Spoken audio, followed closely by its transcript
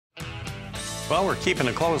Well, we're keeping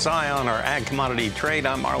a close eye on our ag commodity trade.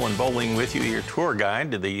 I'm Marlon Bowling with you, your tour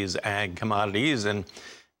guide to these ag commodities. And,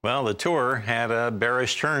 well, the tour had a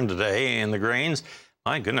bearish turn today in the grains.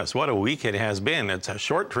 My goodness, what a week it has been. It's a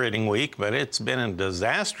short trading week, but it's been a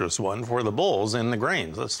disastrous one for the bulls in the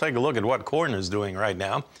grains. Let's take a look at what corn is doing right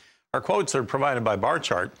now. Our quotes are provided by Bar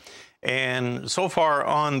Chart. And so far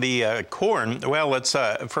on the corn, well, let's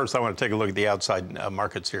first I want to take a look at the outside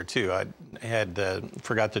markets here too. I had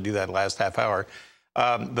forgot to do that last half hour.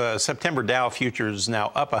 The September Dow futures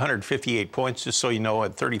now up 158 points, just so you know,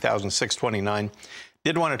 at 30,629.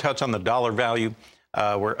 Did want to touch on the dollar value.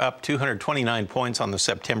 We're up 229 points on the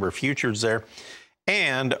September futures there.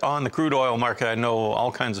 And on the crude oil market, I know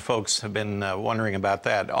all kinds of folks have been wondering about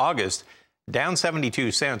that. August, down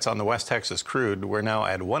 72 cents on the West Texas crude. We're now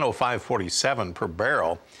at 105.47 per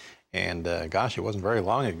barrel. And gosh, it wasn't very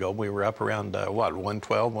long ago. We were up around, what,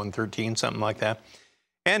 112, 113, something like that.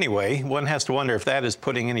 Anyway, one has to wonder if that is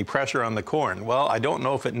putting any pressure on the corn. Well, I don't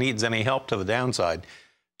know if it needs any help to the downside.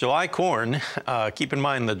 July corn, keep in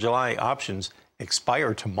mind the July options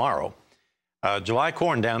expire tomorrow. July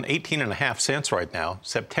corn down 18.5 cents right now.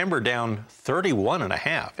 September down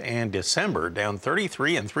 31.5, and December down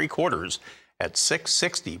 33.75 at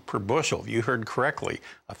 6.60 per bushel. You heard correctly,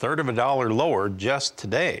 a third of a dollar lower just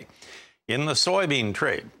today. In the soybean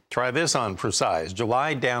trade, try this on for size.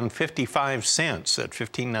 July down 55 cents at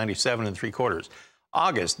 15.97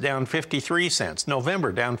 August down 53 cents.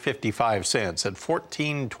 November down 55 cents at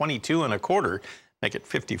 14.22 Make it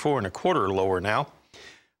 54.25 lower now.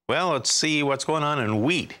 Well, let's see what's going on in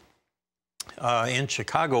wheat. In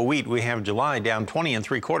Chicago wheat, we have July down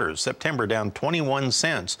 20.75, September down 21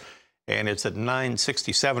 cents, and it's at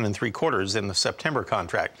 9.67 in the September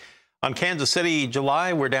contract. On Kansas City,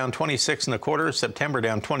 July, we're down 26.25, September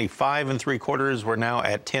down 25.75. We're now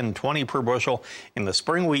at 10.20 per bushel. In the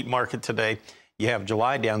spring wheat market today, you have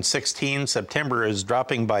July down 16, September is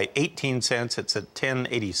dropping by 18 cents. It's at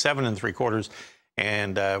 10.8775.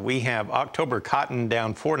 And we have October cotton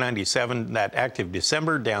down 4.97. That active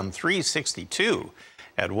December down 3.62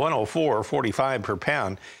 at 104.45 per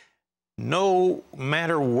pound. No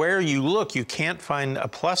matter where you look, you can't find a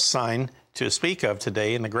plus sign to speak of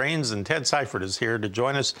today in the grains. And Ted Seifried is here to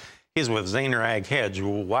join us. He's with Zaner Ag Hedge.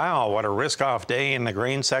 Wow, what a risk-off day in the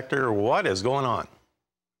grain sector. What is going on?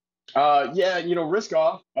 Yeah, you know, risk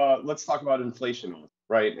off. Let's talk about inflation,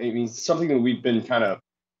 right? I mean, something that we've been kind of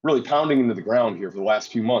really pounding into the ground here for the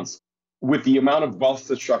last few months. With the amount of wealth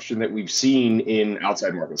destruction that we've seen in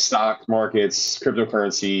outside markets, stock markets,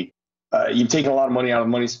 cryptocurrency, you've taken a lot of money out of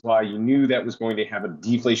the money supply. You knew that was going to have a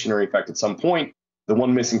deflationary effect at some point. The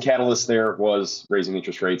one missing catalyst there was raising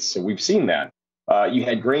interest rates. So we've seen that. You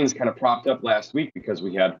had grains kind of propped up last week because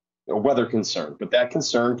we had a weather concern, but that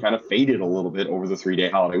concern kind of faded a little bit over the 3-day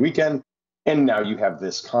holiday weekend. And now you have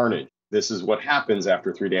this carnage. This is what happens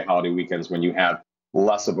after 3-day holiday weekends when you have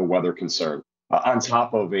less of a weather concern. On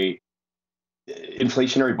top of a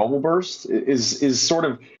inflationary bubble burst is sort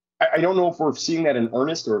of, I don't know if we're seeing that in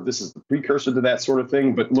earnest or if this is the precursor to that sort of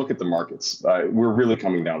thing, but look at the markets. We're really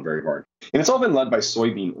coming down very hard. And it's all been led by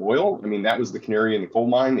soybean oil. I mean, that was the canary in the coal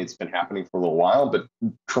mine. It's been happening for a little while, but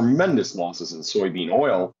tremendous losses in soybean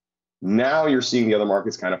oil. Now you're seeing the other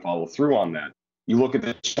markets kind of follow through on that. You look at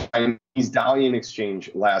the Chinese Dalian exchange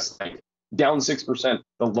last night, down 6%,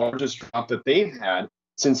 the largest drop that they've had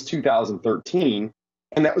since 2013.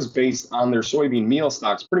 And that was based on their soybean meal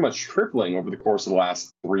stocks pretty much tripling over the course of the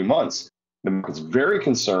last 3 months. The market's very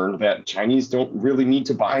concerned that Chinese don't really need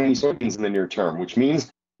to buy any soybeans in the near term, which means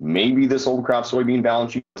maybe this old crop soybean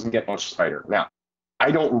balance sheet doesn't get much tighter. Now,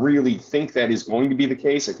 I don't really think that is going to be the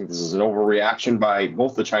case. I think this is an overreaction by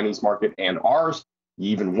both the Chinese market and ours. You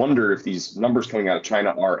even wonder if these numbers coming out of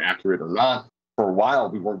China are accurate or not. For a while,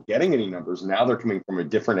 we weren't getting any numbers. Now they're coming from a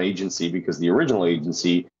different agency because the original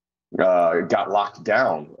agency got locked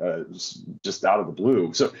down just out of the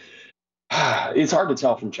blue. So it's hard to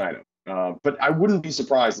tell from China. But I wouldn't be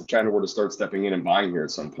surprised if China were to start stepping in and buying here at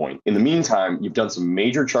some point. In the meantime, you've done some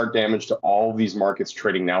major chart damage to all of these markets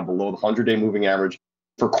trading now below the 100-day moving average.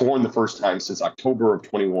 For corn, the first time since October of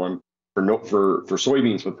 21. For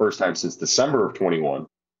soybeans, for the first time since December of 21.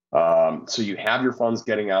 So you have your funds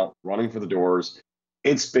getting out, running for the doors.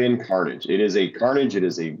 It's been carnage. It is a carnage. It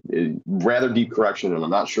is a rather deep correction, and I'm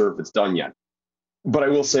not sure if it's done yet. But I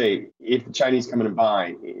will say, if the Chinese come in and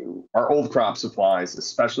buy, our old crop supplies,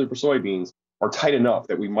 especially for soybeans, are tight enough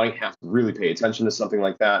that we might have to really pay attention to something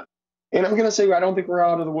like that. And I'm going to say, I don't think we're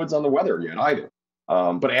out of the woods on the weather yet either.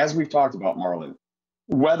 But as we've talked about, Marlon,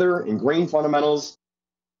 weather and grain fundamentals,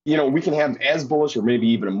 you know, we can have as bullish or maybe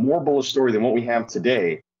even a more bullish story than what we have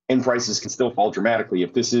today. and prices can still fall dramatically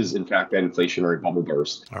if this is, in fact, that inflationary bubble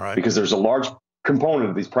burst. All right. Because there's a large component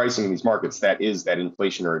of these pricing in these markets that is that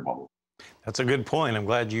inflationary bubble. That's a good point. I'm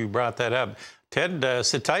glad you brought that up. Ted,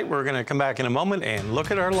 sit tight. We're going to come back in a moment and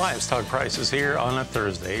look at our livestock prices here on a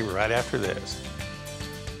Thursday right after this.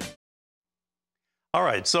 All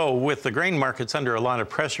right, so with the grain markets under a lot of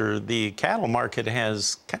pressure, the cattle market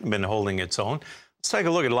has kind of been holding its own. Let's take a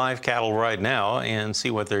look at live cattle right now and see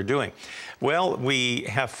what they're doing. Well, we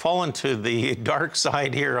have fallen to the dark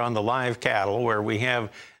side here on the live cattle, where we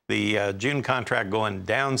have the June contract going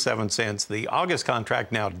down 7 cents. The August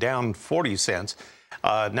contract now down 40 cents,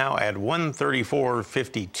 now at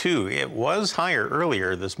 134.52. It was higher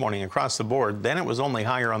earlier this morning across the board. Then it was only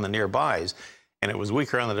higher on the nearbys, and it was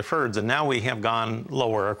weaker on the deferreds, and now we have gone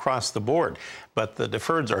lower across the board. But the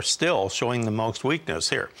deferreds are still showing the most weakness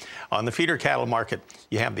here. On the feeder cattle market,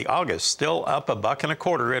 you have the August still up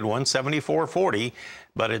 $1.25 at 174.40,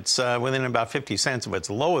 but it's within about 50 cents of its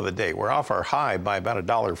low of the day. We're off our high by about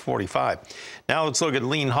 $1.45. Now let's look at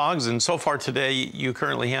lean hogs, and so far today you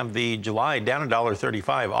currently have the July down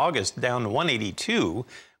 $1.35, August down to 182.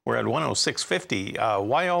 We're at 106.50.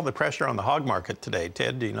 Why all the pressure on the hog market today,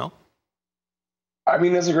 Ted? Do you know? I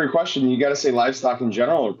mean, that's a great question. You got to say livestock in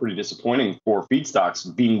general are pretty disappointing for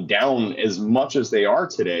feedstocks being down as much as they are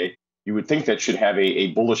today. You would think that should have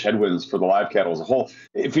a bullish headwinds for the live cattle as a whole.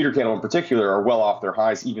 Feeder cattle in particular are well off their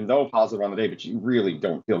highs, even though positive on the day, but you really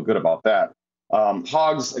don't feel good about that.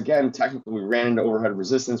 Hogs, again, technically we ran into overhead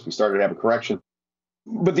resistance. We started to have a correction.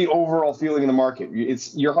 But the overall feeling in the market,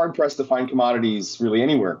 you're hard pressed to find commodities really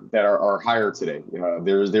anywhere that are higher today.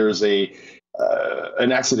 There's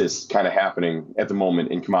an exodus kind of happening at the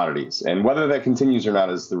moment in commodities, and whether that continues or not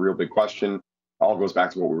is the real big question. All goes back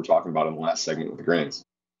to what we were talking about in the last segment with the grains.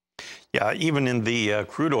 Yeah, even in the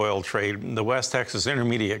crude oil trade, the West Texas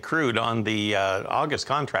Intermediate crude on the August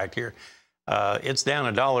contract here, it's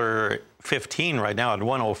down $1.15 right now at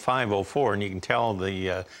 105.04, and you can tell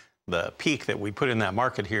the peak that we put in that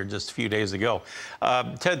market here just a few days ago.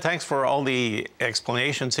 Ted, thanks for all the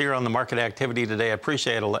explanations here on the market activity today. I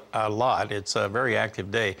appreciate it a lot. It's a very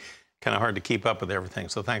active day. Kind of hard to keep up with everything,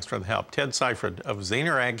 so thanks for the help. Ted Seifried of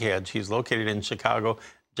Zaner Ag Hedge. He's located in Chicago.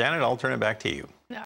 Janet, I'll turn it back to you.